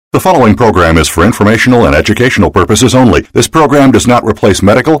The following program is for informational and educational purposes only. This program does not replace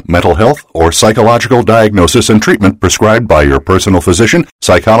medical, mental health, or psychological diagnosis and treatment prescribed by your personal physician,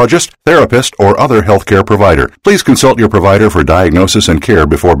 psychologist, therapist, or other healthcare provider. Please consult your provider for diagnosis and care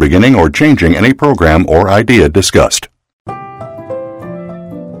before beginning or changing any program or idea discussed.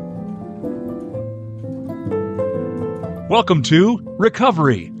 Welcome to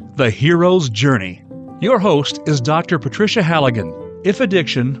Recovery, the Hero's Journey. Your host is Dr. Patricia Halligan. If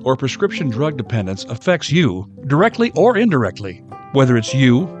addiction or prescription drug dependence affects you, directly or indirectly, whether it's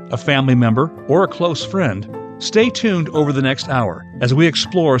you, a family member, or a close friend, stay tuned over the next hour as we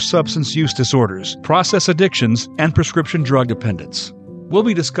explore substance use disorders, process addictions, and prescription drug dependence. We'll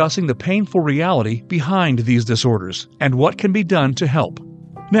be discussing the painful reality behind these disorders and what can be done to help.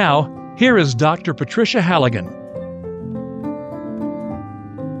 Now, here is Dr. Patricia Halligan.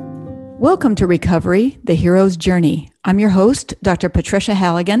 Welcome to Recovery, the Hero's Journey. I'm your host, Dr. Patricia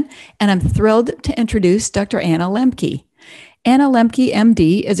Halligan, and I'm thrilled to introduce Dr. Anna Lembke. Anna Lembke,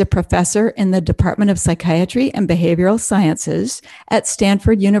 MD, is a professor in the Department of Psychiatry and Behavioral Sciences at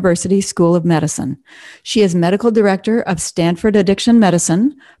Stanford University School of Medicine. She is medical director of Stanford Addiction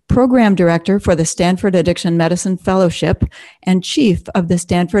Medicine, program director for the Stanford Addiction Medicine Fellowship, and chief of the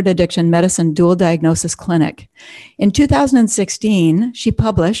Stanford Addiction Medicine Dual Diagnosis Clinic. In 2016, she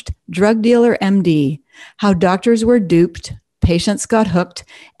published Drug Dealer MD, How Doctors Were Duped, Patients Got Hooked,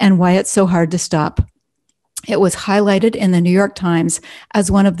 and Why It's So Hard to Stop. It was highlighted in the New York Times as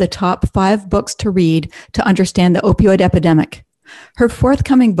one of the top 5 books to read to understand the opioid epidemic. Her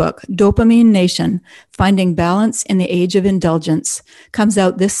forthcoming book, Dopamine Nation: Finding Balance in the Age of Indulgence, comes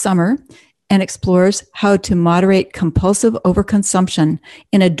out this summer and explores how to moderate compulsive overconsumption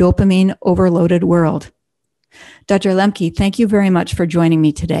in a dopamine overloaded world. Dr. Lembke, thank you very much for joining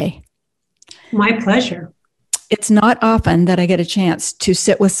me today. My pleasure. It's not often that I get a chance to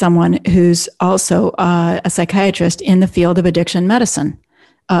sit with someone who's also a psychiatrist in the field of addiction medicine.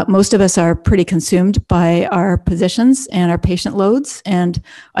 Most of us are pretty consumed by our positions and our patient loads, and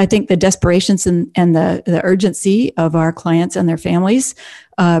I think the desperations and the urgency of our clients and their families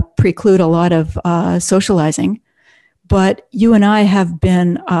preclude a lot of socializing. But you and I have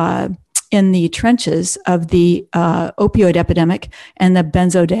been in the trenches of the opioid epidemic and the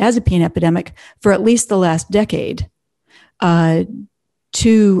benzodiazepine epidemic for at least the last decade.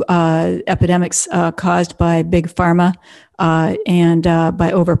 2 epidemics caused by big pharma and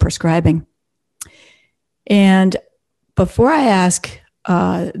by overprescribing. And before I ask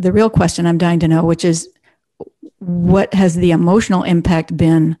the real question I'm dying to know, which is what has the emotional impact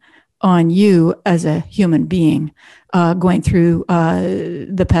been on you as a human being going through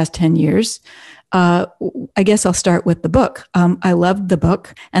the past 10 years. I guess I'll start with the book. I loved the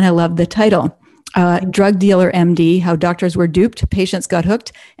book and I loved the title, Drug Dealer MD, How Doctors Were Duped, Patients Got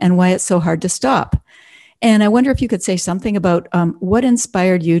Hooked, and Why It's So Hard to Stop. And I wonder if you could say something about what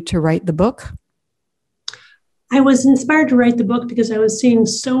inspired you to write the book? I was inspired to write the book because I was seeing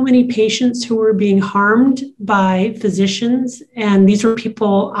so many patients who were being harmed by physicians. And these were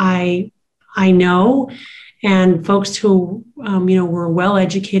people I know, and folks who, were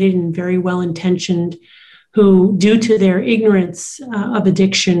well-educated and very well-intentioned, who, due to their ignorance of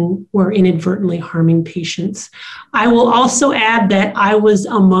addiction, were inadvertently harming patients. I will also add that I was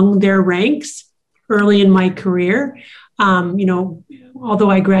among their ranks early in my career.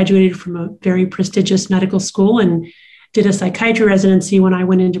 Although I graduated from a very prestigious medical school and did a psychiatry residency, when I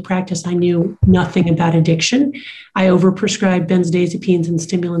went into practice, I knew nothing about addiction. I overprescribed benzodiazepines and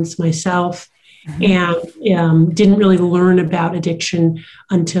stimulants myself, and didn't really learn about addiction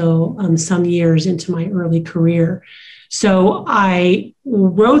until some years into my early career. So I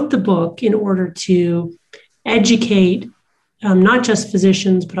wrote the book in order to educate not just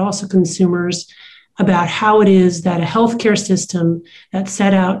physicians, but also consumers about how it is that a healthcare system that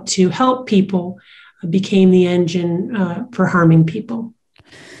set out to help people became the engine for harming people.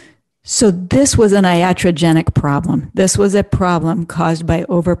 So this was an iatrogenic problem. This was a problem caused by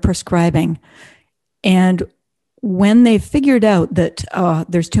overprescribing. And when they figured out that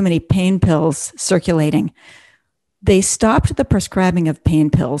there's too many pain pills circulating, they stopped the prescribing of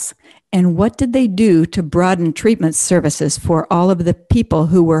pain pills. And what did they do to broaden treatment services for all of the people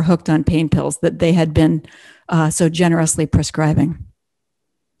who were hooked on pain pills that they had been so generously prescribing?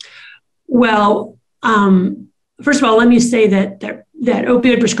 Well, first of all, let me say that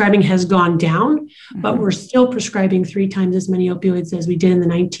opioid prescribing has gone down, but we're still prescribing 3 times as many opioids as we did in the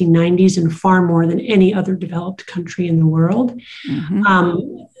 1990s, and far more than any other developed country in the world.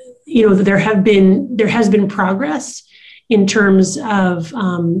 There has been progress in terms of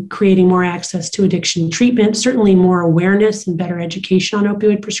creating more access to addiction treatment, certainly more awareness and better education on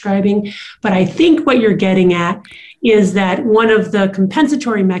opioid prescribing. But I think what you're getting at is that one of the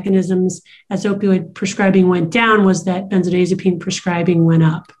compensatory mechanisms as opioid prescribing went down was that benzodiazepine prescribing went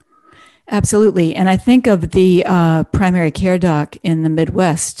up. Absolutely. And I think of the primary care doc in the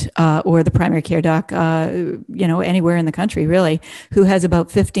Midwest or the primary care doc, anywhere in the country, really, who has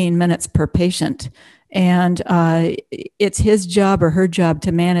about 15 minutes per patient. And it's his job or her job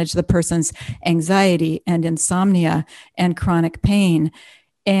to manage the person's anxiety and insomnia and chronic pain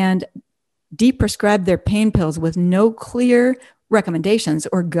and deprescribe their pain pills with no clear recommendations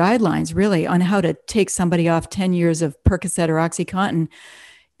or guidelines, really, on how to take somebody off 10 years of Percocet or OxyContin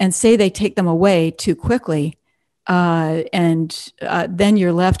and say they take them away too quickly. And then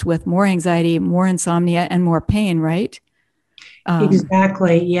you're left with more anxiety, more insomnia, and more pain, right?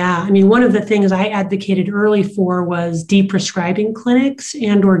 Exactly. Yeah. I mean, one of the things I advocated early for was deprescribing clinics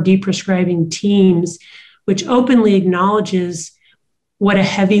and or deprescribing teams, which openly acknowledges what a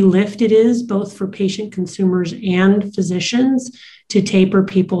heavy lift it is, both for patient consumers and physicians, to taper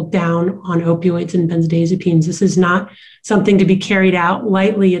people down on opioids and benzodiazepines. This is not something to be carried out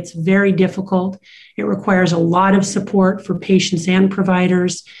lightly. It's very difficult. It requires a lot of support for patients and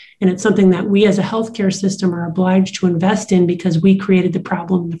providers. And it's something that we as a healthcare system are obliged to invest in because we created the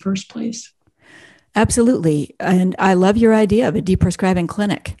problem in the first place. Absolutely. And I love your idea of a deprescribing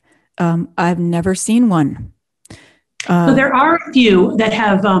clinic. I've never seen one. So there are a few that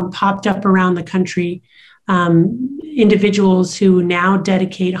have popped up around the country. Individuals who now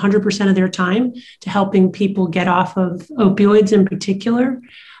dedicate 100% of their time to helping people get off of opioids in particular,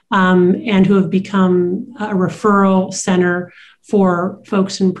 and who have become a referral center for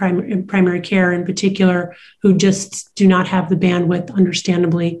folks in primary care in particular who just do not have the bandwidth,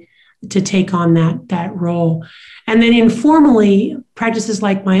 understandably, to take on that role. And then informally, practices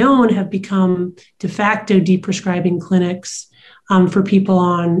like my own have become de facto deprescribing clinics for people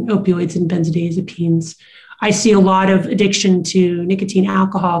on opioids and benzodiazepines. I see a lot of addiction to nicotine,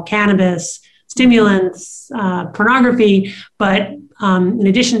 alcohol, cannabis, stimulants, pornography, but in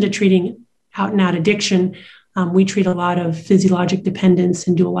addition to treating out and out addiction, we treat a lot of physiologic dependence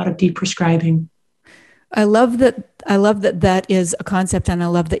and do a lot of deprescribing. I love that is a concept, and I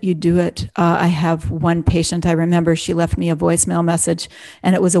love that you do it. I have one patient, I remember she left me a voicemail message,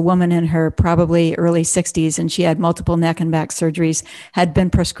 and it was a woman in her probably early 60s, and she had multiple neck and back surgeries, had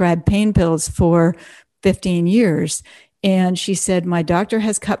been prescribed pain pills for 15 years. And she said, my doctor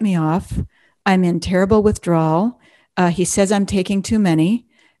has cut me off. I'm in terrible withdrawal. He says I'm taking too many.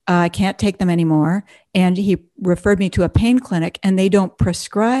 I can't take them anymore. And he referred me to a pain clinic, and they don't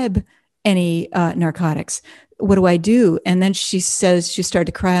prescribe any narcotics. What do I do? And then she says, she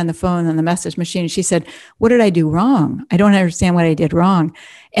started to cry on the phone on the message machine. She said, what did I do wrong? I don't understand what I did wrong.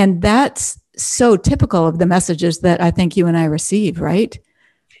 And that's so typical of the messages that I think you and I receive, right?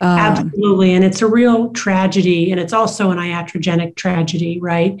 Absolutely. And it's a real tragedy. And it's also an iatrogenic tragedy,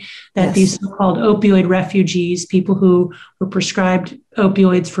 right? That yes. These so-called opioid refugees, people who were prescribed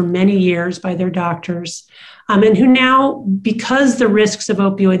opioids for many years by their doctors, and who now, because the risks of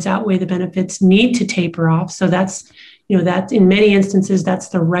opioids outweigh the benefits, need to taper off. So that's, that in many instances, that's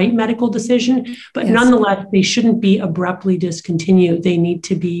the right medical decision. But yes. Nonetheless, they shouldn't be abruptly discontinued. They need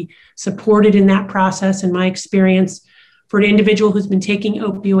to be supported in that process. In my experience, for an individual who's been taking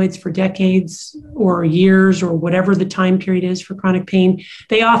opioids for decades or years or whatever the time period is for chronic pain,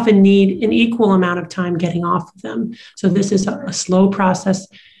 they often need an equal amount of time getting off of them. So this is a slow process.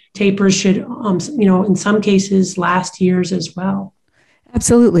 Tapers should, in some cases, last years as well.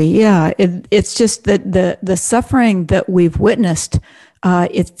 Absolutely. Yeah. It's just that the suffering that we've witnessed,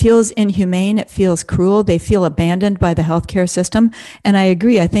 it feels inhumane. It feels cruel. They feel abandoned by the healthcare system. And I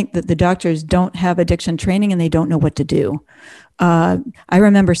agree. I think that the doctors don't have addiction training and they don't know what to do. I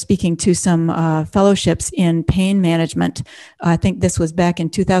remember speaking to some fellowships in pain management. I think this was back in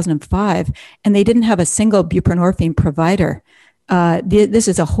 2005, and they didn't have a single buprenorphine provider. This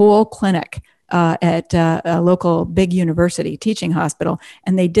is a whole clinic at a local big university teaching hospital.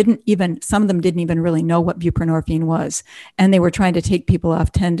 And some of them didn't even really know what buprenorphine was. And they were trying to take people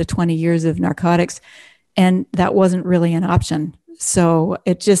off 10 to 20 years of narcotics. And that wasn't really an option. So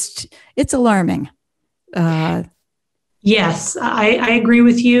it's alarming. Yes, I agree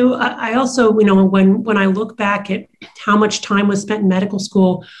with you. I also, when I look back at how much time was spent in medical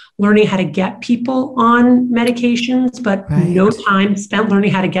school learning how to get people on medications, but right. No time spent learning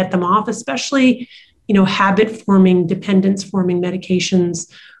how to get them off, especially, habit-forming, dependence-forming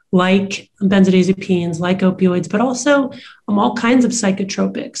medications like benzodiazepines, like opioids, but also all kinds of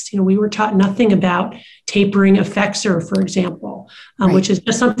psychotropics. We were taught nothing about tapering Effexor, for example, Right. which is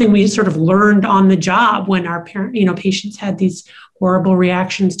just something we sort of learned on the job when our patients had these horrible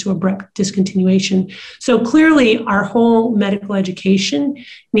reactions to abrupt discontinuation. So clearly, our whole medical education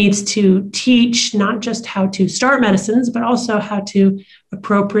needs to teach not just how to start medicines, but also how to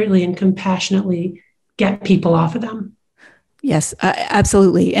appropriately and compassionately get people off of them. Yes,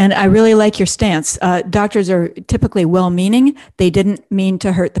 absolutely. And I really like your stance. Doctors are typically well-meaning. They didn't mean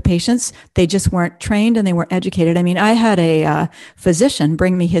to hurt the patients. They just weren't trained and they weren't educated. I mean, I had a physician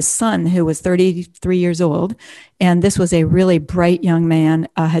bring me his son who was 33 years old. And this was a really bright young man,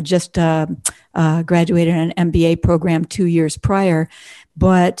 had just graduated an MBA program 2 years prior,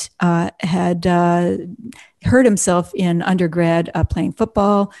 but had hurt himself in undergrad playing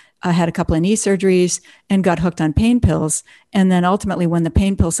football, had a couple of knee surgeries, and got hooked on pain pills. And then ultimately, when the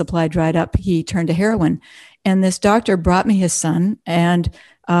pain pill supply dried up, he turned to heroin. And this doctor brought me his son, and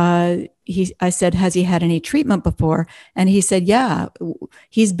I said, has he had any treatment before? And he said, yeah,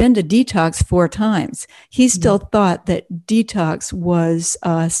 he's been to detox 4 times. He still thought that detox was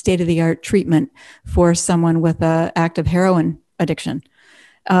a state-of-the-art treatment for someone with an active heroin addiction.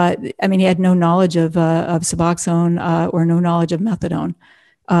 I mean, he had no knowledge of Suboxone or no knowledge of methadone.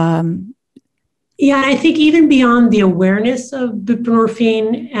 Yeah, I think even beyond the awareness of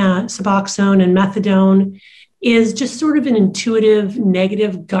buprenorphine, Suboxone, and methadone is just sort of an intuitive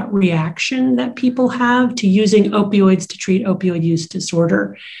negative gut reaction that people have to using opioids to treat opioid use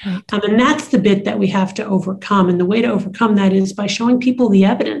disorder. Right. And that's the bit that we have to overcome. And the way to overcome that is by showing people the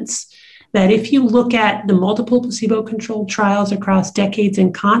evidence that if you look at the multiple placebo-controlled trials across decades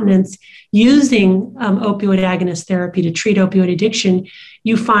and continents using opioid agonist therapy to treat opioid addiction,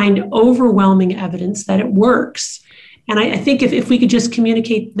 you find overwhelming evidence that it works. And I think if we could just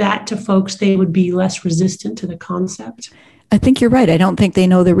communicate that to folks, they would be less resistant to the concept. I think you're right. I don't think they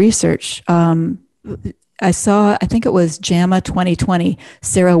know the research. I think it was JAMA 2020,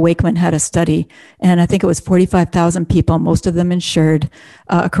 Sarah Wakeman had a study, and I think it was 45,000 people, most of them insured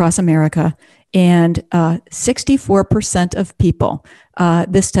across America. And 64% of people,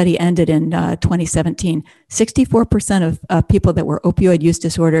 this study ended in 2017, 64% of people that were opioid use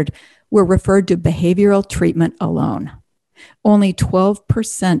disordered were referred to behavioral treatment alone. Only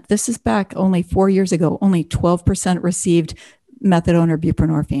 12%, this is back only 4 years ago, only 12% received methadone or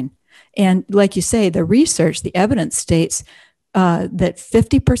buprenorphine. And like you say, the research, the evidence states that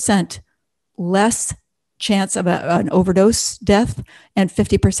 50% less chance of an overdose death and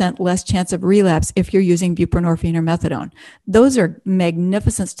 50% less chance of relapse if you're using buprenorphine or methadone. Those are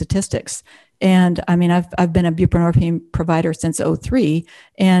magnificent statistics. And I mean, I've been a buprenorphine provider since 2003,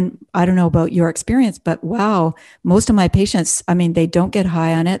 and I don't know about your experience, but wow, most of my patients, I mean, they don't get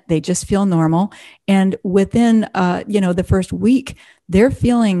high on it. They just feel normal. And within, the first week, they're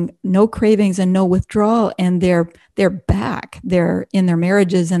feeling no cravings and no withdrawal, and they're back. They're in their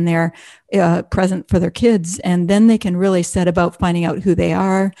marriages and they're present for their kids. And then they can really set about finding out who they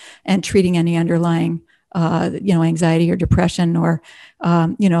are and treating any underlying anxiety or depression or,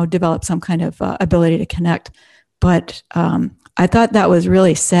 develop some kind of ability to connect. But I thought that was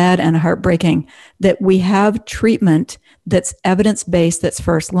really sad and heartbreaking that we have treatment that's evidence-based, that's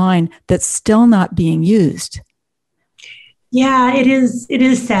first line, that's still not being used. Yeah, it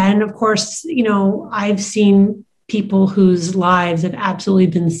is sad. And of course, I've seen people whose lives have absolutely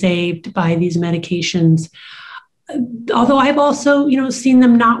been saved by these medications. Although I've also, seen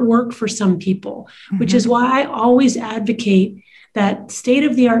them not work for some people, which is why I always advocate that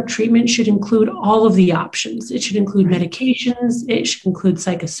state-of-the-art treatment should include all of the options. It should include medications. It should include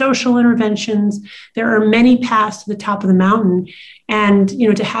psychosocial interventions. There are many paths to the top of the mountain. And,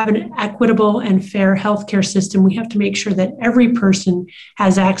 to have an equitable and fair healthcare system, we have to make sure that every person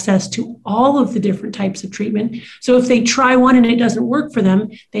has access to all of the different types of treatment. So if they try one and it doesn't work for them,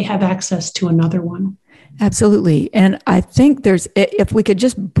 they have access to another one. Absolutely. And I think if we could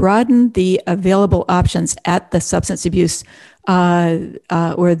just broaden the available options at the substance abuse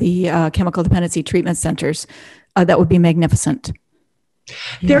or the chemical dependency treatment centers, that would be magnificent.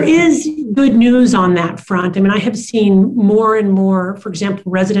 There is good news on that front. I mean, I have seen more and more, for example,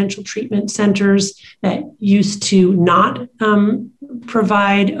 residential treatment centers that used to not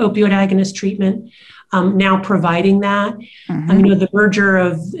provide opioid agonist treatment, now providing that. The merger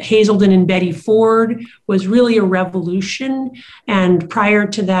of Hazelden and Betty Ford was really a revolution. And prior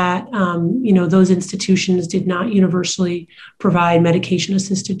to that, those institutions did not universally provide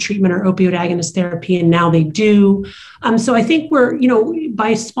medication-assisted treatment or opioid agonist therapy, and now they do. So I think we're,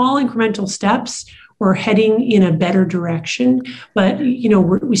 by small incremental steps, we're heading in a better direction, but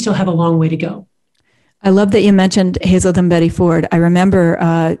we still have a long way to go. I love that you mentioned Hazelden Betty Ford. I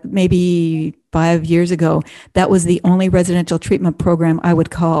remember maybe 5 years ago, that was the only residential treatment program I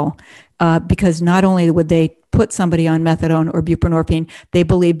would call because not only would they put somebody on methadone or buprenorphine, they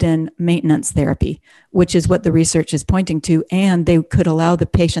believed in maintenance therapy, which is what the research is pointing to. And they could allow the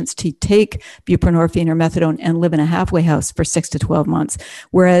patients to take buprenorphine or methadone and live in a halfway house for 6 to 12 months.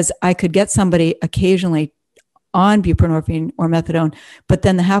 Whereas I could get somebody occasionally on buprenorphine or methadone, but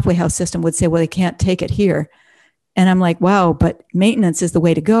then the halfway house system would say, well, they can't take it here. And I'm like, wow, but maintenance is the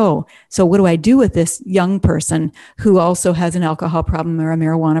way to go. So what do I do with this young person who also has an alcohol problem or a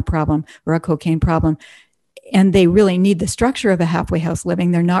marijuana problem or a cocaine problem? And they really need the structure of a halfway house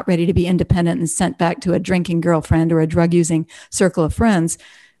living. They're not ready to be independent and sent back to a drinking girlfriend or a drug using circle of friends.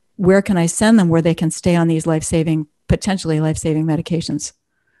 Where can I send them where they can stay on these potentially life-saving medications?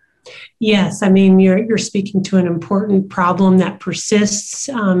 Yes, I mean, you're speaking to an important problem that persists,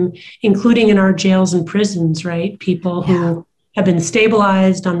 including in our jails and prisons, right? People who have been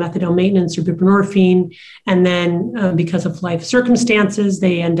stabilized on methadone maintenance or buprenorphine, and then because of life circumstances,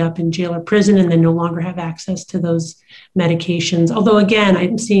 they end up in jail or prison and then no longer have access to those medications. Although, again,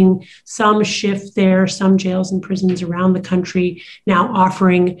 I'm seeing some shift there, some jails and prisons around the country now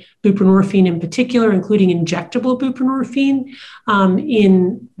offering buprenorphine in particular, including injectable buprenorphine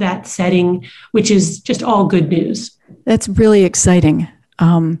in that setting, which is just all good news. That's really exciting.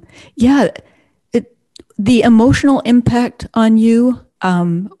 The emotional impact on you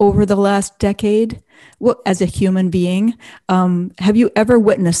over the last decade, as a human being, have you ever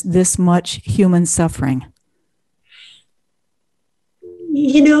witnessed this much human suffering?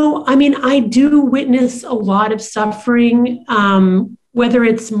 I do witness a lot of suffering, whether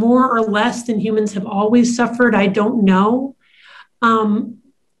it's more or less than humans have always suffered, I don't know.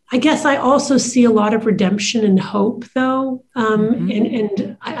 I guess I also see a lot of redemption and hope, though.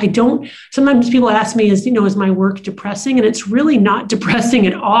 And I don't, sometimes people ask me, is my work depressing? And it's really not depressing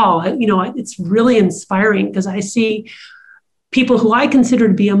at all. It's really inspiring because I see people who I consider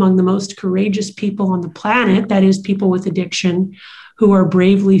to be among the most courageous people on the planet, that is people with addiction, who are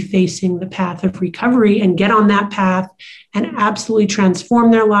bravely facing the path of recovery and get on that path and absolutely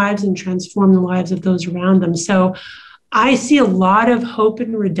transform their lives and transform the lives of those around them. So I see a lot of hope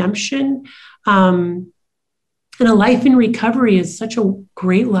and redemption. And a life in recovery is such a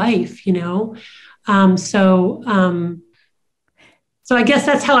great life, So I guess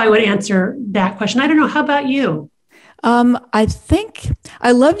that's how I would answer that question. I don't know. How about you? I think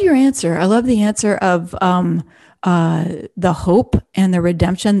I loved your answer. I love the answer of the hope and the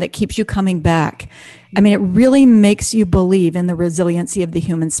redemption that keeps you coming back. I mean, it really makes you believe in the resiliency of the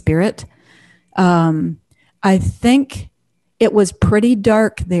human spirit. I think it was pretty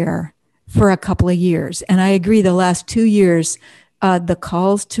dark there for a couple of years. And I agree, the last 2 years, the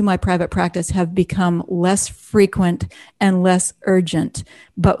calls to my private practice have become less frequent and less urgent.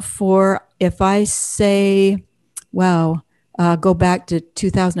 But if I say, go back to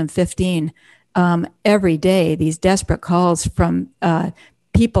 2015, every day, these desperate calls from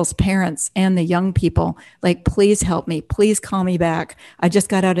people's parents and the young people, like, please help me, please call me back. I just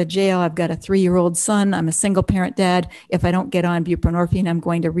got out of jail. I've got a 3-year-old son. I'm a single parent dad. If I don't get on buprenorphine, I'm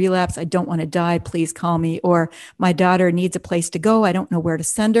going to relapse. I don't want to die. Please call me. Or my daughter needs a place to go. I don't know where to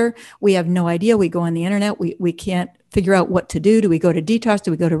send her. We have no idea. We go on the internet. We can't figure out what to do. Do we go to detox?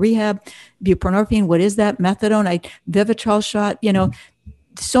 Do we go to rehab? Buprenorphine, what is that? Methadone, Vivitrol shot,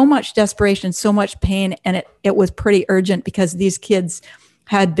 so much desperation, so much pain. And it was pretty urgent because these kids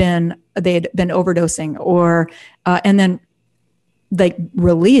had been overdosing and then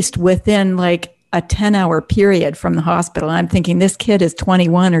released within like a 10-hour period from the hospital. I'm thinking, this kid is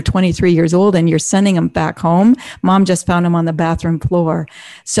 21 or 23 years old and you're sending him back home. Mom just found him on the bathroom floor.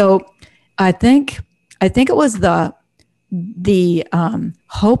 So I think it was the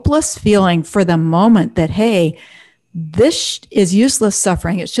hopeless feeling for the moment that, hey, this is useless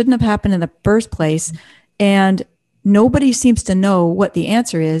suffering. It shouldn't have happened in the first place. And nobody seems to know what the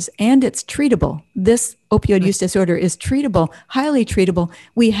answer is, and it's treatable. This opioid use disorder is treatable, highly treatable.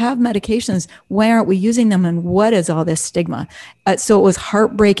 We have medications. Why aren't we using them? And what is all this stigma? So it was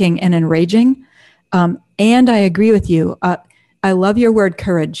heartbreaking and enraging. And I agree with you. I love your word,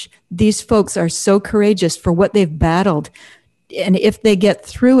 courage. These folks are so courageous for what they've battled. And if they get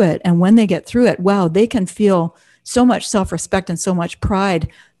through it, and when they get through it, wow, they can feel so much self-respect and so much pride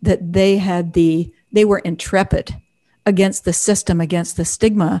that they were intrepid against the system, against the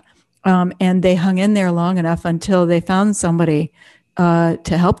stigma. And they hung in there long enough until they found somebody to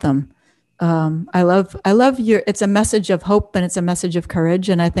help them. I love it's a message of hope and it's a message of courage.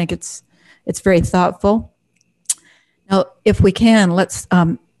 And I think it's It's very thoughtful. Now, if we can, let's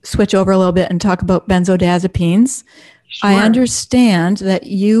switch over a little bit and talk about benzodiazepines. Sure. I understand that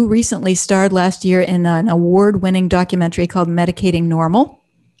you recently starred last year in an award-winning documentary called Medicating Normal.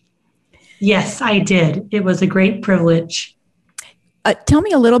 Yes, I did. It was a great privilege. Tell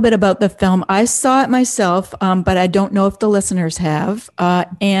me a little bit about the film. I saw it myself, but I don't know if the listeners have,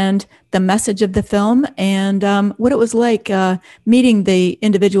 and the message of the film and what it was like meeting the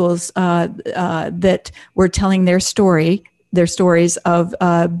individuals that were telling their stories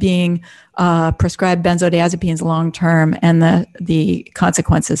of being prescribed benzodiazepines long-term and the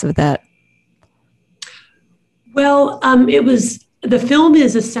consequences of that. Well, the film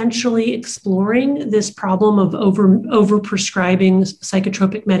is essentially exploring this problem of over-prescribing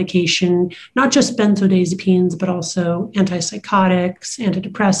psychotropic medication, not just benzodiazepines, but also antipsychotics,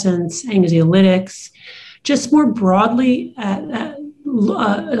 antidepressants, anxiolytics, just more broadly,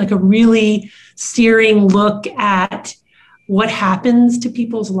 like a really steering look at what happens to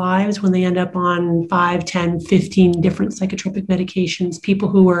people's lives when they end up on 5, 10, 15 different psychotropic medications, people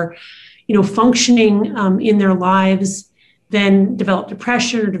who are, functioning in their lives, then developed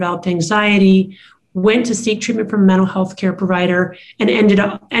depression or developed anxiety, went to seek treatment from a mental health care provider, and ended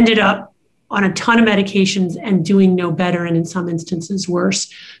up on a ton of medications and doing no better, and in some instances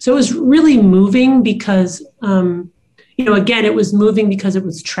worse. So it was really moving because, again, it was moving because it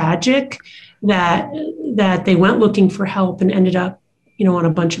was tragic that they went looking for help and ended up, on a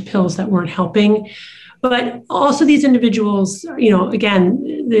bunch of pills that weren't helping. But also these individuals,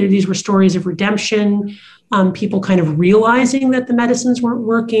 again, these were stories of redemption, people kind of realizing that the medicines weren't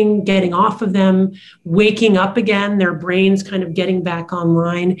working, getting off of them, waking up again, their brains kind of getting back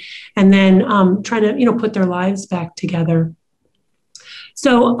online, and then trying to, put their lives back together.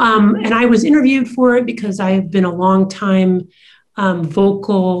 So, and I was interviewed for it because I have been a long time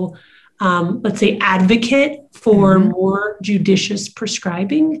vocal, let's say, advocate for more judicious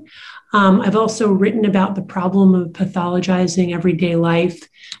prescribing. I've also written about the problem of pathologizing everyday life,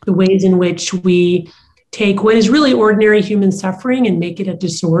 the ways in which we take what is really ordinary human suffering and make it a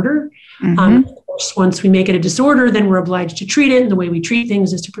disorder. Of course, once we make it a disorder, then we're obliged to treat it. And the way we treat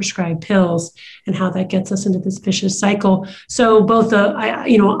things is to prescribe pills, and how that gets us into this vicious cycle. So both I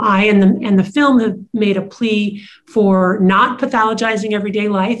and the film have made a plea for not pathologizing everyday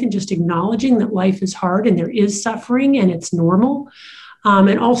life and just acknowledging that life is hard and there is suffering and it's normal.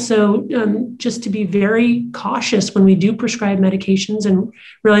 And also just to be very cautious when we do prescribe medications and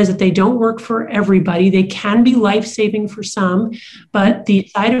realize that they don't work for everybody. They can be life-saving for some, but the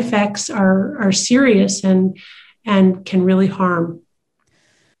side effects are serious and can really harm.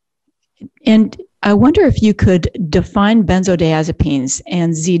 And I wonder if you could define benzodiazepines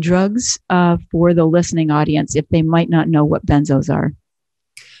and Z-drugs for the listening audience, if they might not know what benzos are.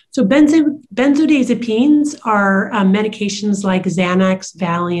 So benzodiazepines are medications like Xanax,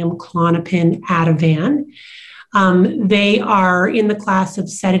 Valium, Klonopin, Ativan. They are in the class of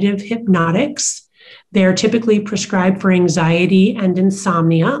sedative hypnotics. They're typically prescribed for anxiety and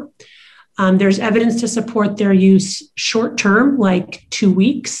insomnia. There's evidence to support their use short-term, like 2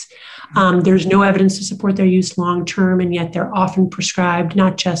 weeks. There's no evidence to support their use long-term, and yet they're often prescribed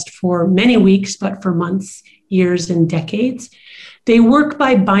not just for many weeks, but for months, years, and decades. They work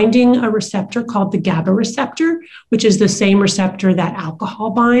by binding a receptor called the GABA receptor, which is the same receptor that alcohol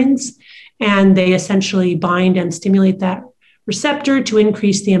binds. And they essentially bind and stimulate that receptor to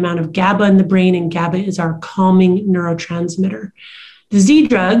increase the amount of GABA in the brain. And GABA is our calming neurotransmitter. The Z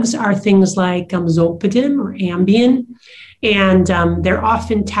drugs are things like Zolpidem or Ambien. And they're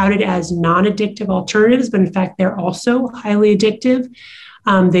often touted as non-addictive alternatives, but in fact, they're also highly addictive.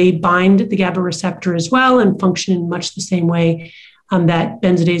 They bind the GABA receptor as well and function in much the same way that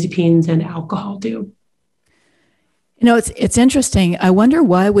benzodiazepines and alcohol do. It's interesting. I wonder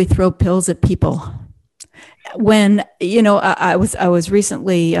why we throw pills at people. When, I was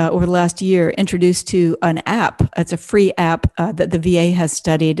recently, over the last year, introduced to an app. It's a free app that the VA has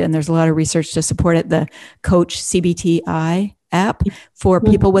studied, and there's a lot of research to support it, the Coach CBTI app for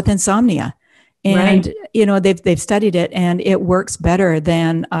people with insomnia. And, they've studied it, and it works better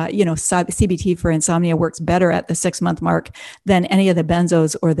than, CBT for insomnia works better at the 6-month mark than any of the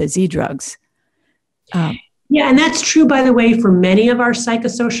benzos or the Z drugs. Yeah, and that's true, by the way, for many of our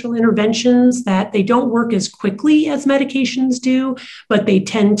psychosocial interventions, that they don't work as quickly as medications do, but they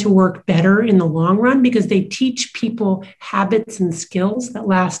tend to work better in the long run because they teach people habits and skills that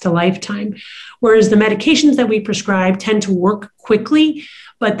last a lifetime. Whereas the medications that we prescribe tend to work quickly,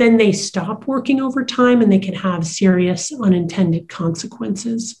 but then they stop working over time and they can have serious unintended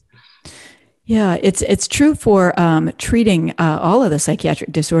consequences. Yeah, it's true for treating all of the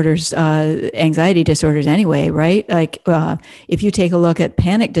psychiatric disorders, anxiety disorders anyway, right? Like if you take a look at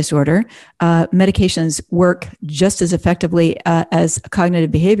panic disorder, medications work just as effectively as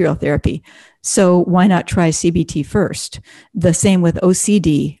cognitive behavioral therapy. So why not try CBT first? The same with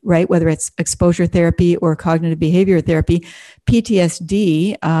OCD, right? Whether it's exposure therapy or cognitive behavior therapy,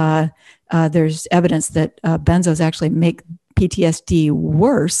 PTSD, there's evidence that benzos actually make PTSD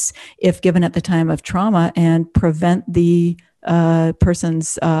worse if given at the time of trauma and prevent the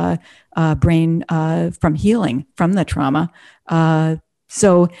person's brain from healing from the trauma.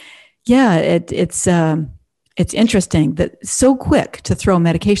 So, yeah, it's interesting that it's so quick to throw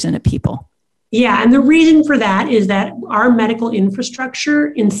medication at people. Yeah, and the reason for that is that our medical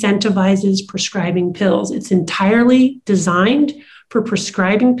infrastructure incentivizes prescribing pills. It's entirely designed for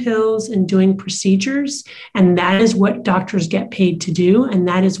prescribing pills and doing procedures. And that is what doctors get paid to do. And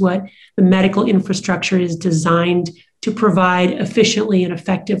that is what the medical infrastructure is designed to provide efficiently and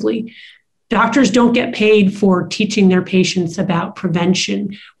effectively. Doctors don't get paid for teaching their patients about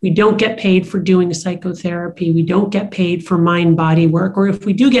prevention. We don't get paid for doing psychotherapy. We don't get paid for mind-body work. Or if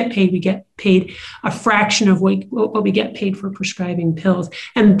we do get paid, we get paid a fraction of what we get paid for prescribing pills.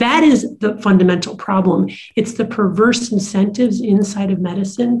 And that is the fundamental problem. It's the perverse incentives inside of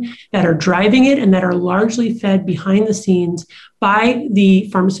medicine that are driving it and that are largely fed behind the scenes by the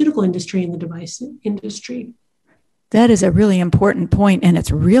pharmaceutical industry and the device industry. That is a really important point, and it's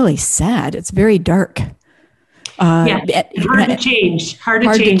really sad. It's very dark. Hard to change. Hard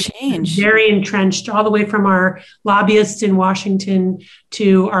to change. Very entrenched, all the way from our lobbyists in Washington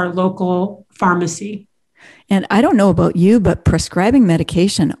to our local pharmacy. And I don't know about you, but prescribing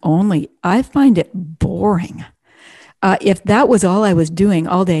medication only, I find it boring. If that was all I was doing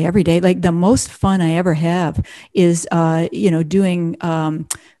all day, every day, like the most fun I ever have is, doing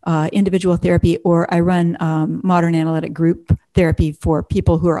individual therapy, or I run modern analytic group therapy for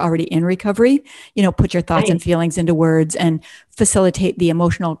people who are already in recovery, put your thoughts and feelings into words and facilitate the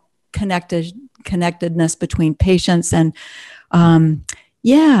emotional connectedness between patients. And so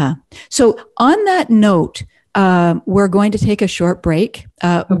on that note, we're going to take a short break.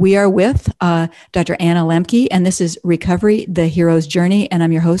 We are with Dr. Anna Lembke, and this is Recovery, the Hero's Journey. And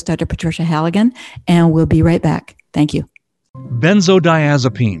I'm your host, Dr. Patricia Halligan, and we'll be right back. Thank you.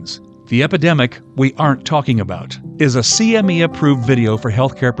 Benzodiazepines, the epidemic we aren't talking about, is a CME-approved video for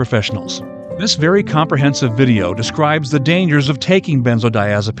healthcare professionals. This very comprehensive video describes the dangers of taking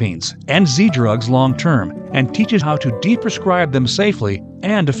benzodiazepines and Z-drugs long-term and teaches how to de-prescribe them safely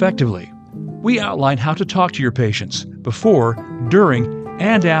and effectively. We outline how to talk to your patients before, during,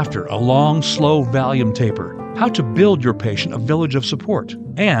 and after a long, slow Valium taper, how to build your patient a village of support,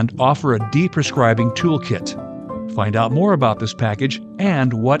 and offer a de-prescribing toolkit. Find out more about this package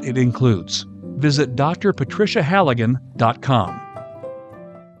and what it includes. Visit drpatriciahalligan.com.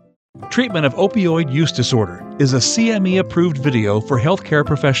 Treatment of opioid use disorder is a CME-approved video for healthcare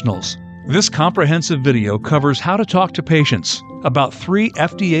professionals. This comprehensive video covers how to talk to patients about 3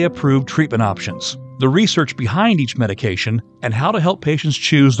 FDA-approved treatment options, the research behind each medication, and how to help patients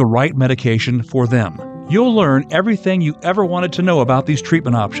choose the right medication for them. You'll learn everything you ever wanted to know about these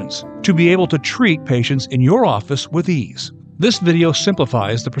treatment options to be able to treat patients in your office with ease. This video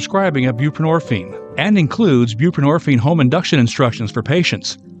simplifies the prescribing of buprenorphine and includes buprenorphine home induction instructions for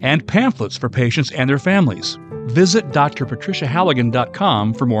patients and pamphlets for patients and their families. Visit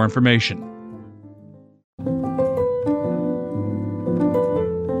drpatriciahalligan.com for more information.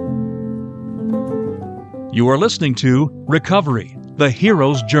 You are listening to Recovery, the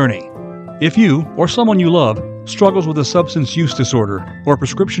Hero's Journey. If you or someone you love struggles with a substance use disorder or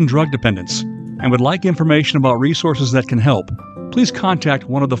prescription drug dependence and would like information about resources that can help, please contact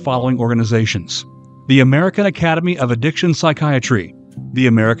one of the following organizations: the American Academy of Addiction Psychiatry, the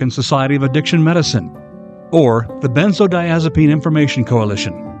American Society of Addiction Medicine, or the Benzodiazepine Information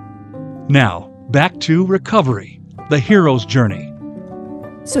Coalition. Now, back to Recovery, the Hero's Journey.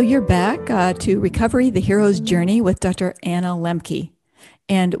 So you're back to Recovery, the Hero's Journey with Dr. Anna Lembke.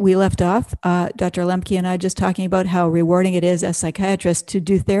 And we left off, Dr. Lembke and I just talking about how rewarding it is as psychiatrists to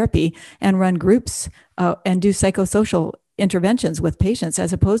do therapy and run groups and do psychosocial interventions with patients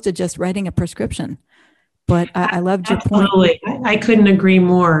as opposed to just writing a prescription. But I loved your point. Absolutely. I couldn't agree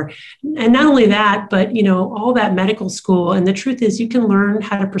more. And not only that, but, all that medical school. And the truth is you can learn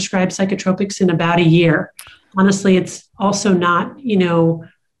how to prescribe psychotropics in about a year. Honestly, it's also not,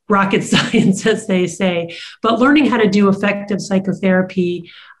 rocket science, as they say, but learning how to do effective psychotherapy,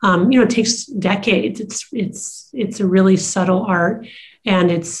 it takes decades. It's a really subtle art,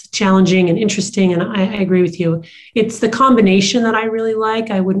 and it's challenging and interesting. And I agree with you. It's the combination that I really like.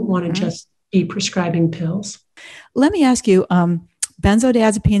 I wouldn't want to just be prescribing pills. Let me ask you,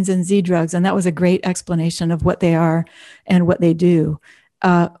 benzodiazepines and Z drugs, and that was a great explanation of what they are and what they do.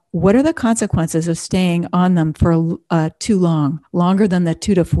 What are the consequences of staying on them for too long, longer than the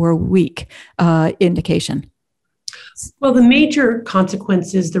 2 to 4 week indication? Well, the major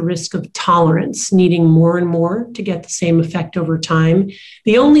consequence is the risk of tolerance, needing more and more to get the same effect over time.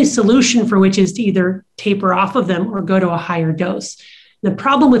 The only solution for which is to either taper off of them or go to a higher dose. The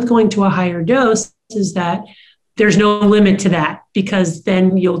problem with going to a higher dose is that there's no limit to that, because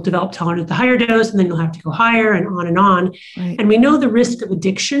then you'll develop tolerance at the higher dose, and then you'll have to go higher and on and on. Right. And we know the risk of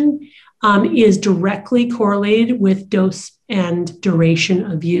addiction is directly correlated with dose and duration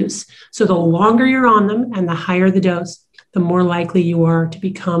of use. So the longer you're on them and the higher the dose, the more likely you are to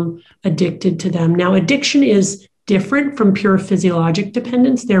become addicted to them. Now, addiction is different from pure physiologic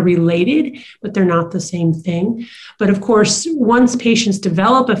dependence. They're related, but they're not the same thing. But of course, once patients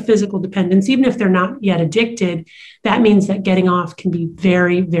develop a physical dependence, even if they're not yet addicted, that means that getting off can be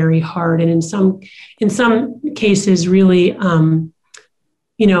very, very hard. And in some cases, really,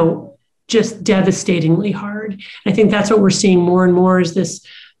 just devastatingly hard. I think that's what we're seeing more and more, is this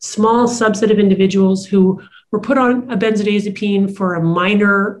small subset of individuals who were put on a benzodiazepine for a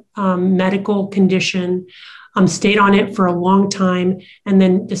minor medical condition, stayed on it for a long time, and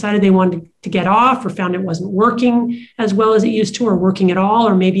then decided they wanted to get off, or found it wasn't working as well as it used to, or working at all,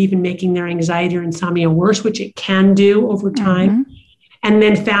 or maybe even making their anxiety or insomnia worse, which it can do over time, and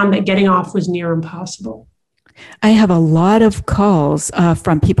then found that getting off was near impossible. I have a lot of calls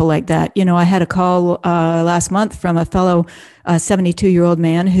from people like that. I had a call last month from a fellow 72-year-old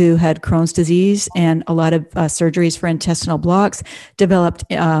man who had Crohn's disease and a lot of surgeries for intestinal blocks, developed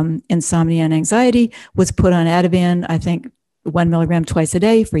insomnia and anxiety, was put on Ativan, I think 1 milligram twice a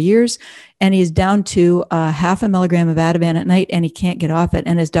day for years. And he's down to 0.5 milligram of Ativan at night, and he can't get off it.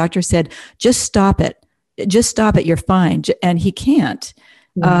 And his doctor said, just stop it. Just stop it. You're fine. And he can't.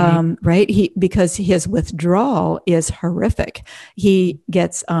 Right. Because his withdrawal is horrific. He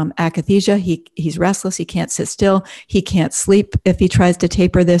gets akathisia. He's restless. He can't sit still. He can't sleep if he tries to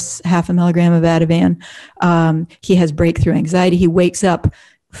taper this 0.5 milligram of Ativan. He has breakthrough anxiety. He wakes up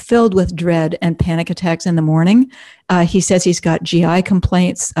filled with dread and panic attacks in the morning. He says he's got GI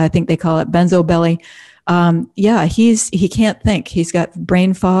complaints. I think they call it benzo belly. He can't think. He's got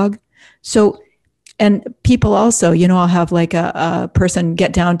brain fog. So, and people also, I'll have like a person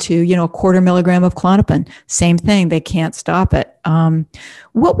get down to, 0.25 milligram of Klonopin. Same thing. They can't stop it.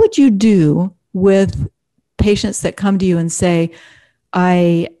 What would you do with patients that come to you and say,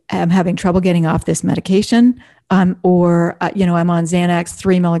 I am having trouble getting off this medication, or I'm on Xanax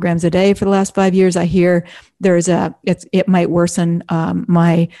 3 milligrams a day for the last 5 years. I hear it might worsen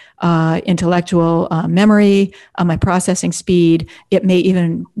my intellectual memory, my processing speed. It may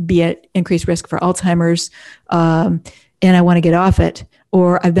even be at increased risk for Alzheimer's, and I want to get off it.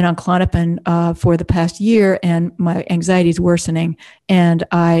 Or I've been on Klonopin for the past year, and my anxiety is worsening, and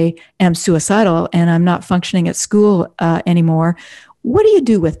I am suicidal, and I'm not functioning at school anymore. What do you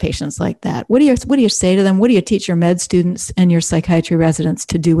do with patients like that? What do you say to them? What do you teach your med students and your psychiatry residents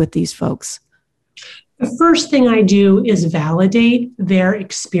to do with these folks? The first thing I do is validate their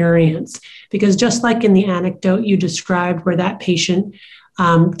experience, because just like in the anecdote you described where that patient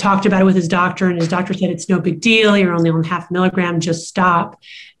talked about it with his doctor, and his doctor said, it's no big deal, you're only on 0.5 milligram, just stop.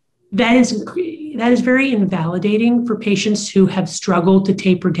 That is very invalidating for patients who have struggled to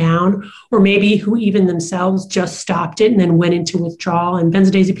taper down, or maybe who even themselves just stopped it and then went into withdrawal. And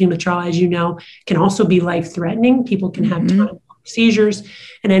benzodiazepine withdrawal, as you know, can also be life-threatening. People can have time seizures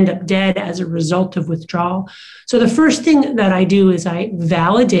and end up dead as a result of withdrawal. So the first thing that I do is I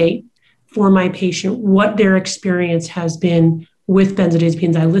validate for my patient what their experience has been with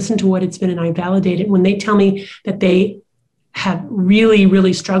benzodiazepines. I listen to what it's been and I validate it. When they tell me that they have really,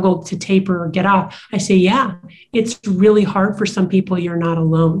 really struggled to taper or get off, I say, yeah, it's really hard for some people. You're not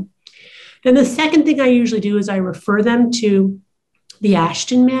alone. Then the second thing I usually do is I refer them to the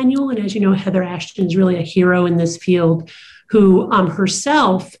Ashton Manual. And as you know, Heather Ashton is really a hero in this field, who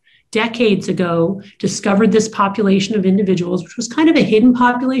herself decades ago discovered this population of individuals, which was kind of a hidden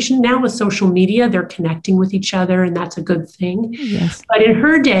population. Now with social media, they're connecting with each other, and that's a good thing. Yes. But in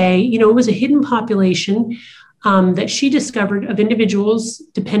her day, it was a hidden population that she discovered of individuals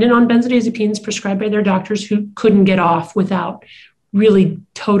dependent on benzodiazepines prescribed by their doctors who couldn't get off without really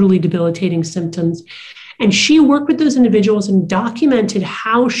totally debilitating symptoms. And she worked with those individuals and documented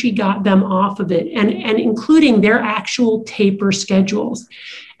how she got them off of it, and including their actual taper schedules.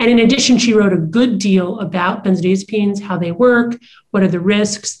 And in addition, she wrote a good deal about benzodiazepines, how they work, what are the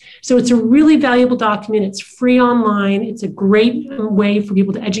risks. So it's a really valuable document. It's free online. It's a great way for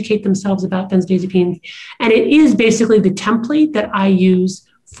people to educate themselves about benzodiazepines. And it is basically the template that I use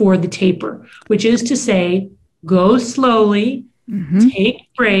for the taper, which is to say, go slowly,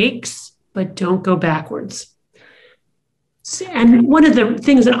 take breaks, but don't go backwards. And one of the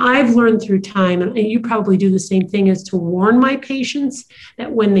things that I've learned through time, and you probably do the same thing, is to warn my patients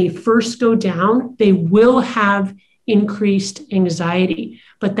that when they first go down, they will have increased anxiety.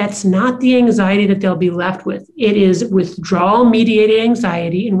 But that's not the anxiety that they'll be left with. It is withdrawal-mediated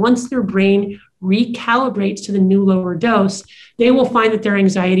anxiety. And once their brain recalibrates to the new lower dose, they will find that their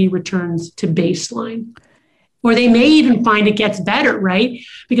anxiety returns to baseline. Or they may even find it gets better, right?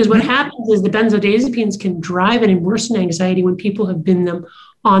 Because what happens is the benzodiazepines can drive and worsen anxiety when people have been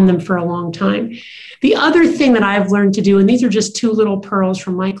on them for a long time. The other thing that I've learned to do, and these are just two little pearls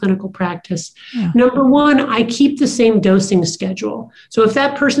from my clinical practice. Yeah. Number one, I keep the same dosing schedule. So if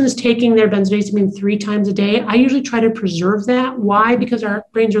that person is taking their benzodiazepine 3 times a day, I usually try to preserve that. Why? Because our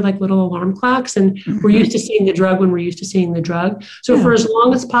brains are like little alarm clocks, and we're used to seeing the drug when we're used to seeing the drug. So for as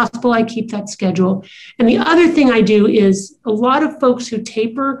long as possible, I keep that schedule. And the other thing I do is a lot of folks who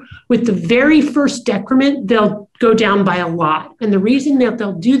taper with the very first decrement, they'll go down by a lot. And the reason that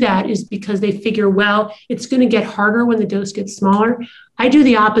they'll do that is because they figure, well, it's going to get harder when the dose gets smaller. I do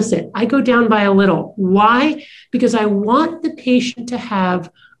the opposite. I go down by a little. Why? Because I want the patient to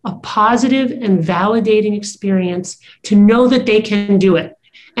have a positive and validating experience to know that they can do it.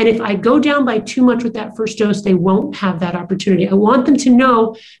 And if I go down by too much with that first dose, they won't have that opportunity. I want them to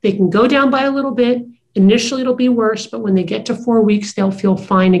know they can go down by a little bit. Initially, it'll be worse, but when they get to 4 weeks, they'll feel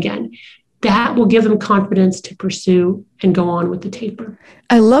fine again. That will give them confidence to pursue and go on with the taper.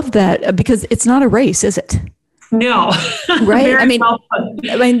 I love that because it's not a race, is it? No. Right? I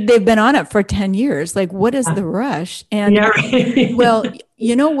mean, they've been on it for 10 years. Like, what is the rush? And right. Well,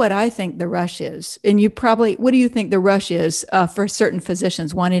 you know what I think the rush is? And what do you think the rush is for certain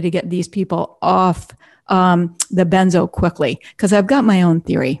physicians wanting to get these people off the benzo quickly? Because I've got my own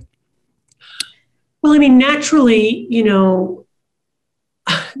theory. Well, I mean, naturally,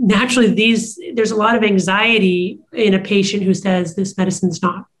 there's a lot of anxiety in a patient who says this medicine's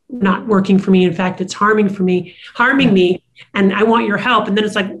not working for me. In fact, it's harming me, and I want your help. And then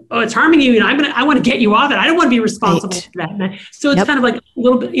it's like, oh, it's harming you, and I want to get you off it. I don't want to be responsible for that. So it's kind of like a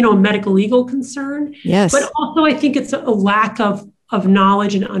little bit, a medical legal concern. Yes. But also I think it's a lack of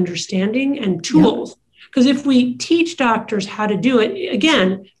knowledge and understanding and tools. Because if we teach doctors how to do it,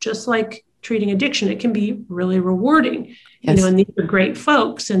 again, just like treating addiction, it can be really rewarding. Yes. And these are great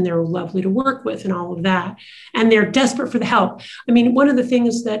folks and they're lovely to work with and all of that. And they're desperate for the help. I mean, one of the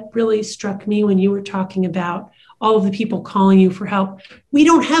things that really struck me when you were talking about all of the people calling you for help, we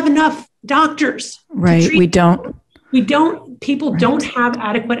don't have enough doctors. Right. We don't. People don't have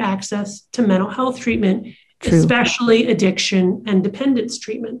adequate access to mental health treatment, True. Especially addiction and dependence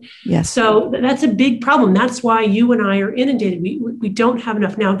treatment. Yes. So that's a big problem. That's why you and I are inundated. We don't have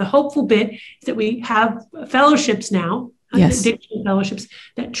enough. Now, the hopeful bit is that we have fellowships now, addiction fellowships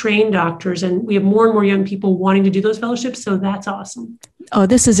that train doctors, and we have more and more young people wanting to do those fellowships. So that's awesome. Oh,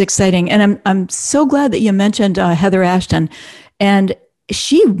 this is exciting. And I'm so glad that you mentioned Heather Ashton, and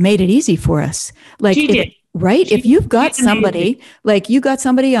she made it easy for us. Like she did. Right? If you've got somebody, like you got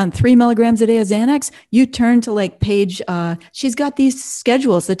somebody on 3 milligrams a day of Xanax, you turn to like page, she's got these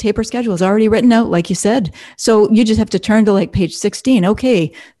schedules, the taper schedules already written out, like you said. So you just have to turn to like page 16.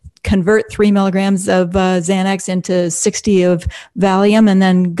 Okay, convert 3 milligrams of Xanax into 60 of Valium and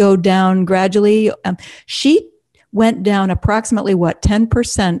then go down gradually. She went down approximately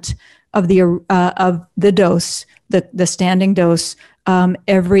 10% of the dose, the standing dose,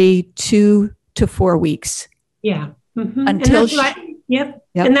 every 2 to 4 weeks. Yeah. Mm-hmm. Until Yep.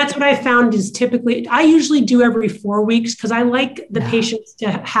 And that's what I found is typically, I usually do every 4 weeks because I like the patients to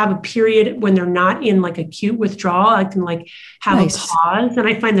have a period when they're not in like acute withdrawal. I can like have a pause. And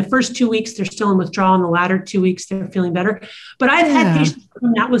I find the first 2 weeks, they're still in withdrawal. And the latter 2 weeks, they're feeling better. But I've had patients for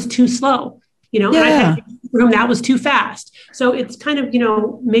whom that was too slow, and I've had patients for whom that was too fast. So it's kind of,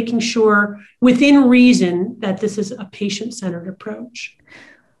 making sure within reason that this is a patient-centered approach.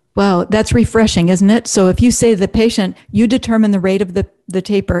 Wow, that's refreshing, isn't it? So if you say the patient, you determine the rate of the the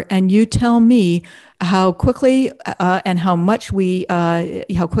taper and you tell me how quickly and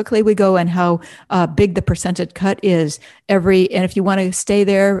how quickly we go and how big the percentage cut is and if you want to stay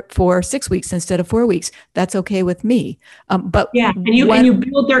there for 6 weeks instead of 4 weeks, that's okay with me. But and you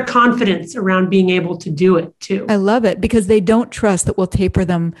build their confidence around being able to do it too. I love it because they don't trust that we'll taper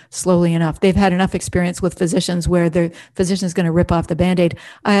them slowly enough. They've had enough experience with physicians where the physician is going to rip off the Band-Aid.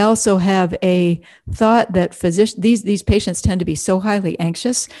 I also have a thought that these patients tend to be so highly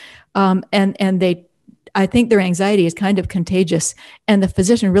anxious, and I think their anxiety is kind of contagious, and the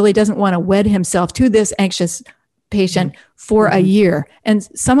physician really doesn't want to wed himself to this anxious patient for a year. And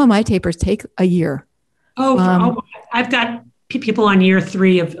some of my tapers take a year. I've got people on year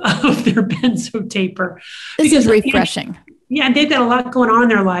 3 of their benzo taper. This is refreshing. Yeah, they've got a lot going on in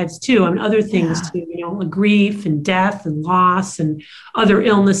their lives too. I mean, other things too, grief and death and loss and other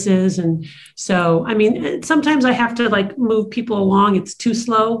illnesses. And so, I mean, sometimes I have to move people along. It's too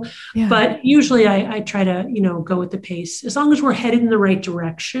slow, but usually I try to, go with the pace. As long as we're headed in the right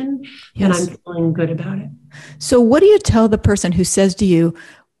direction, then I'm feeling good about it. So what do you tell the person who says to you,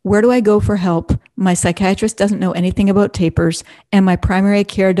 where do I go for help? My psychiatrist doesn't know anything about tapers, and my primary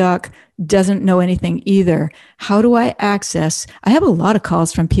care doc doesn't know anything either. How do I access? I have a lot of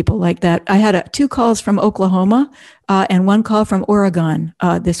calls from people like that. I had 2 calls from Oklahoma and 1 call from Oregon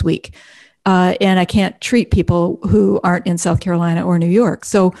this week. And I can't treat people who aren't in South Carolina or New York.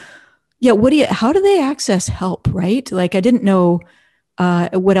 So how do they access help, right? I didn't know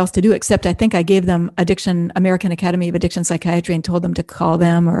what else to do, except I think I gave them American Academy of Addiction Psychiatry and told them to call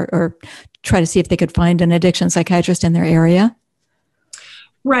them or try to see if they could find an addiction psychiatrist in their area.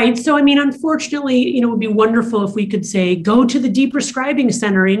 Right. So, I mean, unfortunately, it would be wonderful if we could say, go to the deprescribing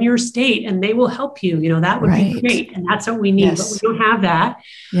center in your state and they will help you. That would be great. And that's what we need, but we don't have that.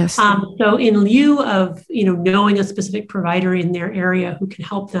 Yes. So in lieu of, knowing a specific provider in their area who can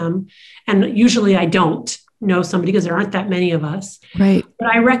help them, and usually I don't know somebody because there aren't that many of us. Right.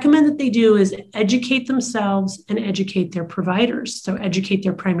 What I recommend that they do is educate themselves and educate their providers. So educate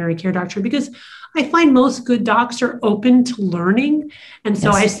their primary care doctor, because I find most good docs are open to learning. And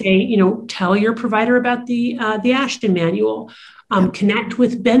so I say, tell your provider about the Ashton Manual. Connect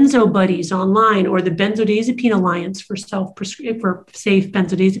with Benzo Buddies online or the Benzodiazepine Alliance for safe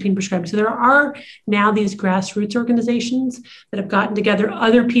benzodiazepine prescribing. So there are now these grassroots organizations that have gotten together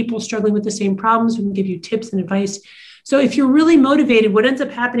other people struggling with the same problems who can give you tips and advice. So if you're really motivated, what ends up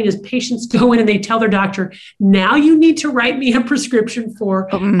happening is patients go in and they tell their doctor, now you need to write me a prescription for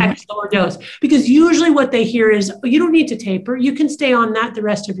X lower dose. Because usually what they hear is, you don't need to taper. You can stay on that the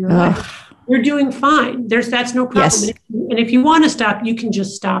rest of your life. You're doing fine. That's no problem. Yes. And if you want to stop, you can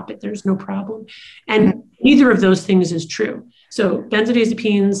just stop it. There's no problem. And neither of those things is true. So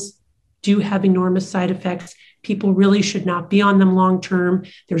benzodiazepines do have enormous side effects. People really should not be on them long-term.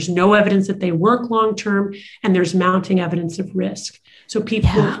 There's no evidence that they work long-term, and there's mounting evidence of risk. So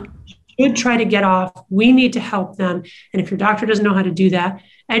people should try to get off. We need to help them. And if your doctor doesn't know how to do that,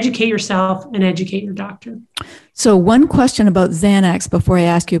 educate yourself and educate your doctor. So one question about Xanax before I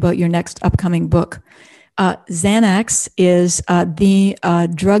ask you about your next upcoming book. Xanax is the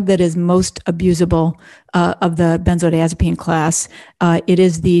drug that is most abusable of the benzodiazepine class. It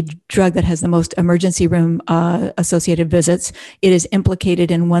is the drug that has the most emergency room associated visits. It is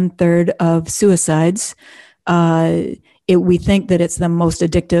implicated in 1/3 of suicides. We think that it's the most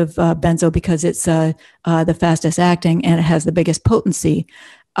addictive benzo because it's the fastest acting and it has the biggest potency.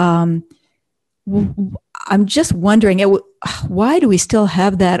 I'm just wondering, why do we still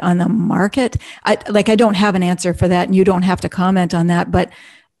have that on the market? I don't have an answer for that, and you don't have to comment on that, but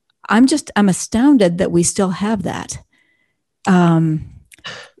I'm astounded that we still have that.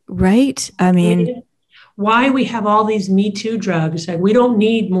 Right? I mean, why we have all these Me Too drugs. Like, we don't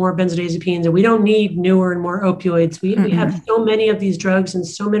need more benzodiazepines, and we don't need newer and more opioids. We have so many of these drugs and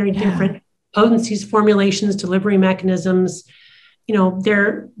so many different potencies, formulations, delivery mechanisms.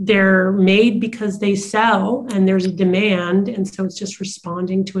 They're made because they sell and there's a demand. And so it's just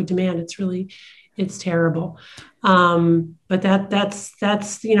responding to a demand. It's terrible. But that's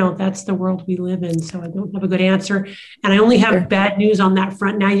the world we live in. So I don't have a good answer. And I only have bad news on that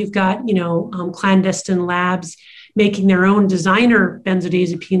front. Now you've got, clandestine labs making their own designer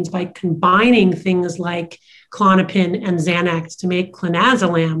benzodiazepines by combining things like Klonopin and Xanax to make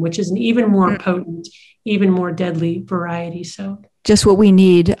clonazepam, which is an even more potent, even more deadly variety. So just what we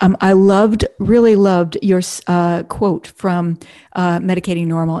need. I really loved your quote from Medicating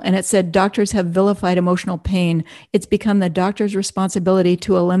Normal. And it said, doctors have vilified emotional pain. It's become the doctor's responsibility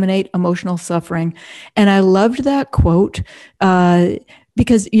to eliminate emotional suffering. And I loved that quote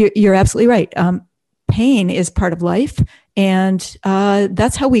because you're absolutely right. Pain is part of life, And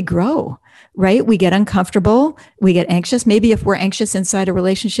that's how we grow, right? We get uncomfortable, we get anxious. Maybe if we're anxious inside a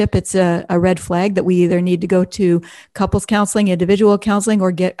relationship, it's a red flag that we either need to go to couples counseling, individual counseling,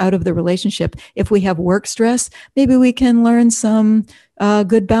 or get out of the relationship. If we have work stress, maybe we can learn some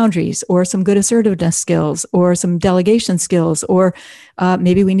good boundaries or some good assertiveness skills or some delegation skills, or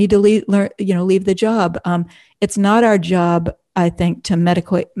maybe we need to leave the job. It's not our job, I think, to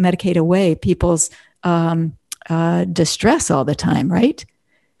medicate away people's distress all the time, right?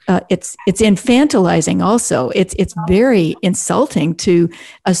 It's infantilizing also. It's very insulting to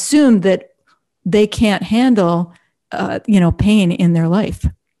assume that they can't handle, pain in their life.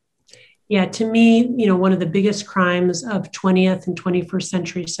 Yeah, to me, one of the biggest crimes of 20th and 21st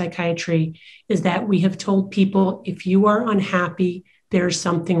century psychiatry is that we have told people, if you are unhappy, there's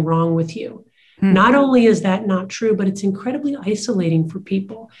something wrong with you. Not only is that not true, but it's incredibly isolating for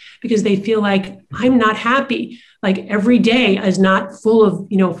people because they feel like I'm not happy. Like every day is not full of,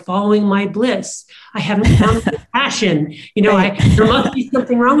 following my bliss. I haven't found passion. There must be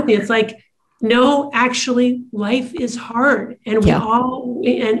something wrong with me. It's like, no, actually, life is hard. And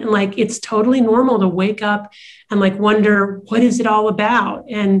it's totally normal to wake up and wonder, what is it all about?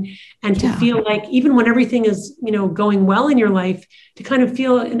 And to feel like even when everything is, going well in your life, to kind of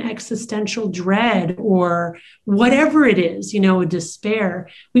feel an existential dread or whatever it is, a despair.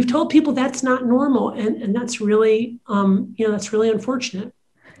 We've told people that's not normal. And that's really, that's really unfortunate.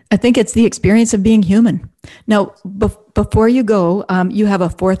 I think it's the experience of being human. Now, before you go, you have a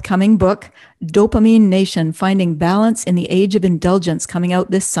forthcoming book, Dopamine Nation, Finding Balance in the Age of Indulgence, coming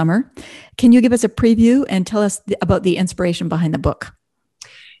out this summer. Can you give us a preview and tell us about the inspiration behind the book?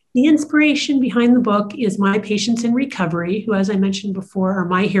 The inspiration behind the book is my patients in recovery, who, as I mentioned before, are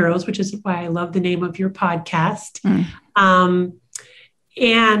my heroes, which is why I love the name of your podcast.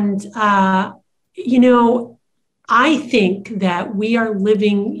 I think that we are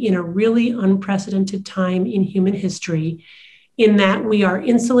living in a really unprecedented time in human history, in that we are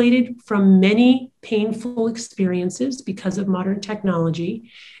insulated from many painful experiences because of modern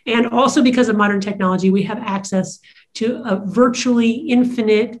technology. And also because of modern technology, we have access to a virtually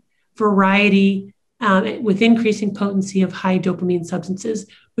infinite variety with increasing potency of high dopamine substances,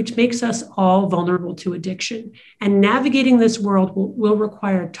 which makes us all vulnerable to addiction. And navigating this world will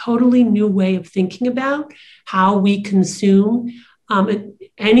require a totally new way of thinking about how we consume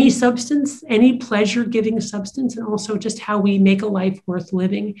any substance, any pleasure-giving substance, and also just how we make a life worth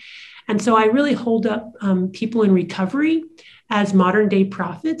living. And so I really hold up people in recovery as modern-day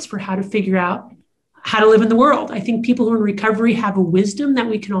prophets for how to figure out how to live in the world. I think people who are in recovery have a wisdom that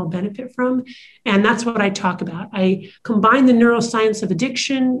we can all benefit from. And that's what I talk about. I combine the neuroscience of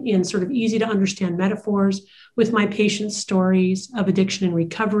addiction in sort of easy to understand metaphors with my patients' stories of addiction and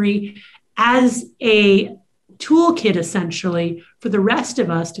recovery as a toolkit, essentially, for the rest of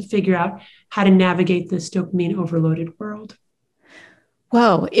us to figure out how to navigate this dopamine overloaded world.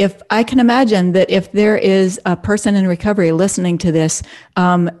 Wow. If I can imagine that if there is a person in recovery listening to this,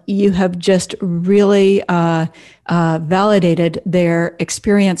 you have just really validated their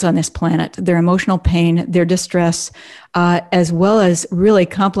experience on this planet, their emotional pain, their distress, as well as really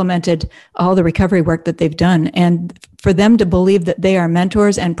complemented all the recovery work that they've done. And for them to believe that they are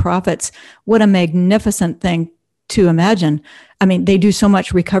mentors and prophets, what a magnificent thing to imagine. I mean, they do so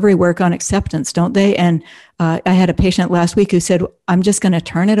much recovery work on acceptance, don't they? And I had a patient last week who said, I'm just going to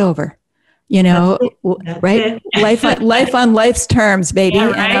turn it over, That's right? it. life on life's terms, baby.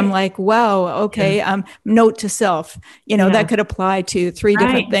 Yeah, right? And I'm like, wow, okay. Note to self, that could apply to three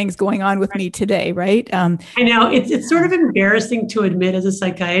different things going on with me today, right? I know it's sort of embarrassing to admit as a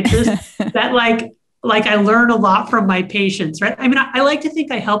psychiatrist that I learn a lot from my patients, right? I mean, I like to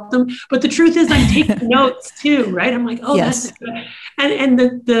think I help them, but the truth is I'm taking notes too, right? I'm like, oh, yes. That's good. And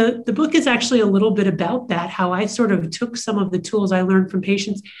the book is actually a little bit about that, how I sort of took some of the tools I learned from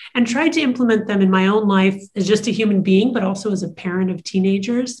patients and tried to implement them in my own life as just a human being, but also as a parent of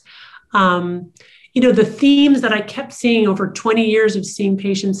teenagers. The themes that I kept seeing over 20 years of seeing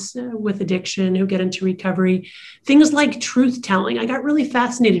patients with addiction who get into recovery, things like truth telling. I got really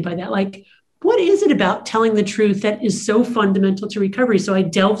fascinated by that. What is it about telling the truth that is so fundamental to recovery? So I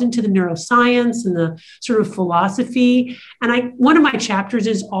delved into the neuroscience and the sort of philosophy. And one of my chapters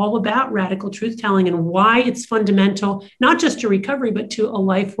is all about radical truth telling and why it's fundamental, not just to recovery, but to a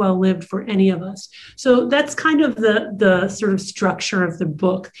life well lived for any of us. So that's kind of the sort of structure of the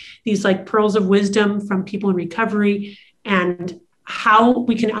book, these pearls of wisdom from people in recovery and how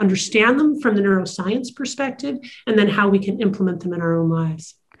we can understand them from the neuroscience perspective, and then how we can implement them in our own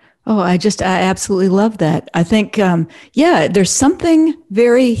lives. Oh, I absolutely love that. I think, there's something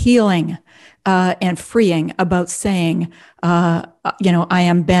very healing and freeing about saying, I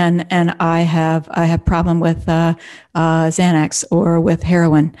am Ben, and I have problem with Xanax or with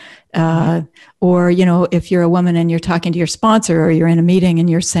heroin. Or, if you're a woman and you're talking to your sponsor, or you're in a meeting and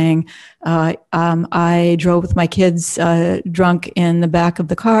you're saying, I drove with my kids drunk in the back of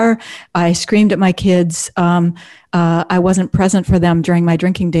the car. I screamed at my kids. I wasn't present for them during my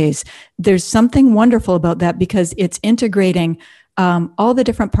drinking days. There's something wonderful about that, because it's integrating all the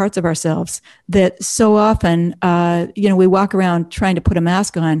different parts of ourselves that so often, we walk around trying to put a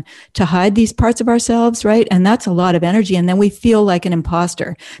mask on to hide these parts of ourselves, right? And that's a lot of energy. And then we feel like an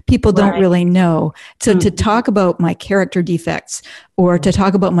imposter. People don't really know. So to talk about my character defects, or to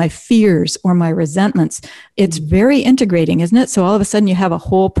talk about my fears or my resentments, it's very integrating, isn't it? So all of a sudden you have a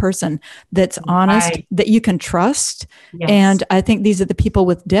whole person that's honest, that you can trust. Yes. And I think these are the people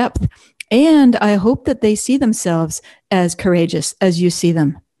with depth. And I hope that they see themselves as courageous as you see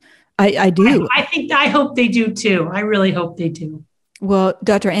them. I do. I hope they do too. I really hope they do. Well,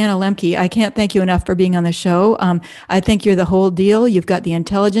 Dr. Anna Lembke, I can't thank you enough for being on the show. I think you're the whole deal. You've got the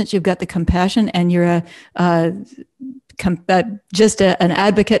intelligence, you've got the compassion, and you're just an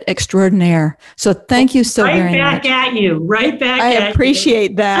advocate extraordinaire. So thank you so very much. Right back at you. I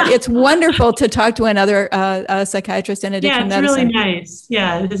appreciate that. It's wonderful to talk to another psychiatrist in addiction medicine. Yeah, it's really nice.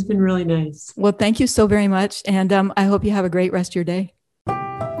 Yeah, it has been really nice. Well, thank you so very much. And I hope you have a great rest of your day.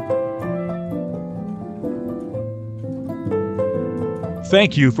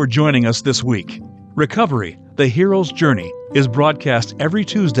 Thank you for joining us this week. Recovery, The Hero's Journey, is broadcast every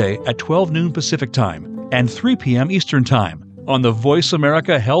Tuesday at 12 noon Pacific Time and 3 p.m. Eastern Time on the Voice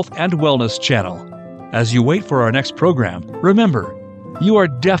America Health and Wellness channel. As you wait for our next program, remember, you are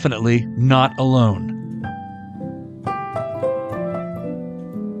definitely not alone.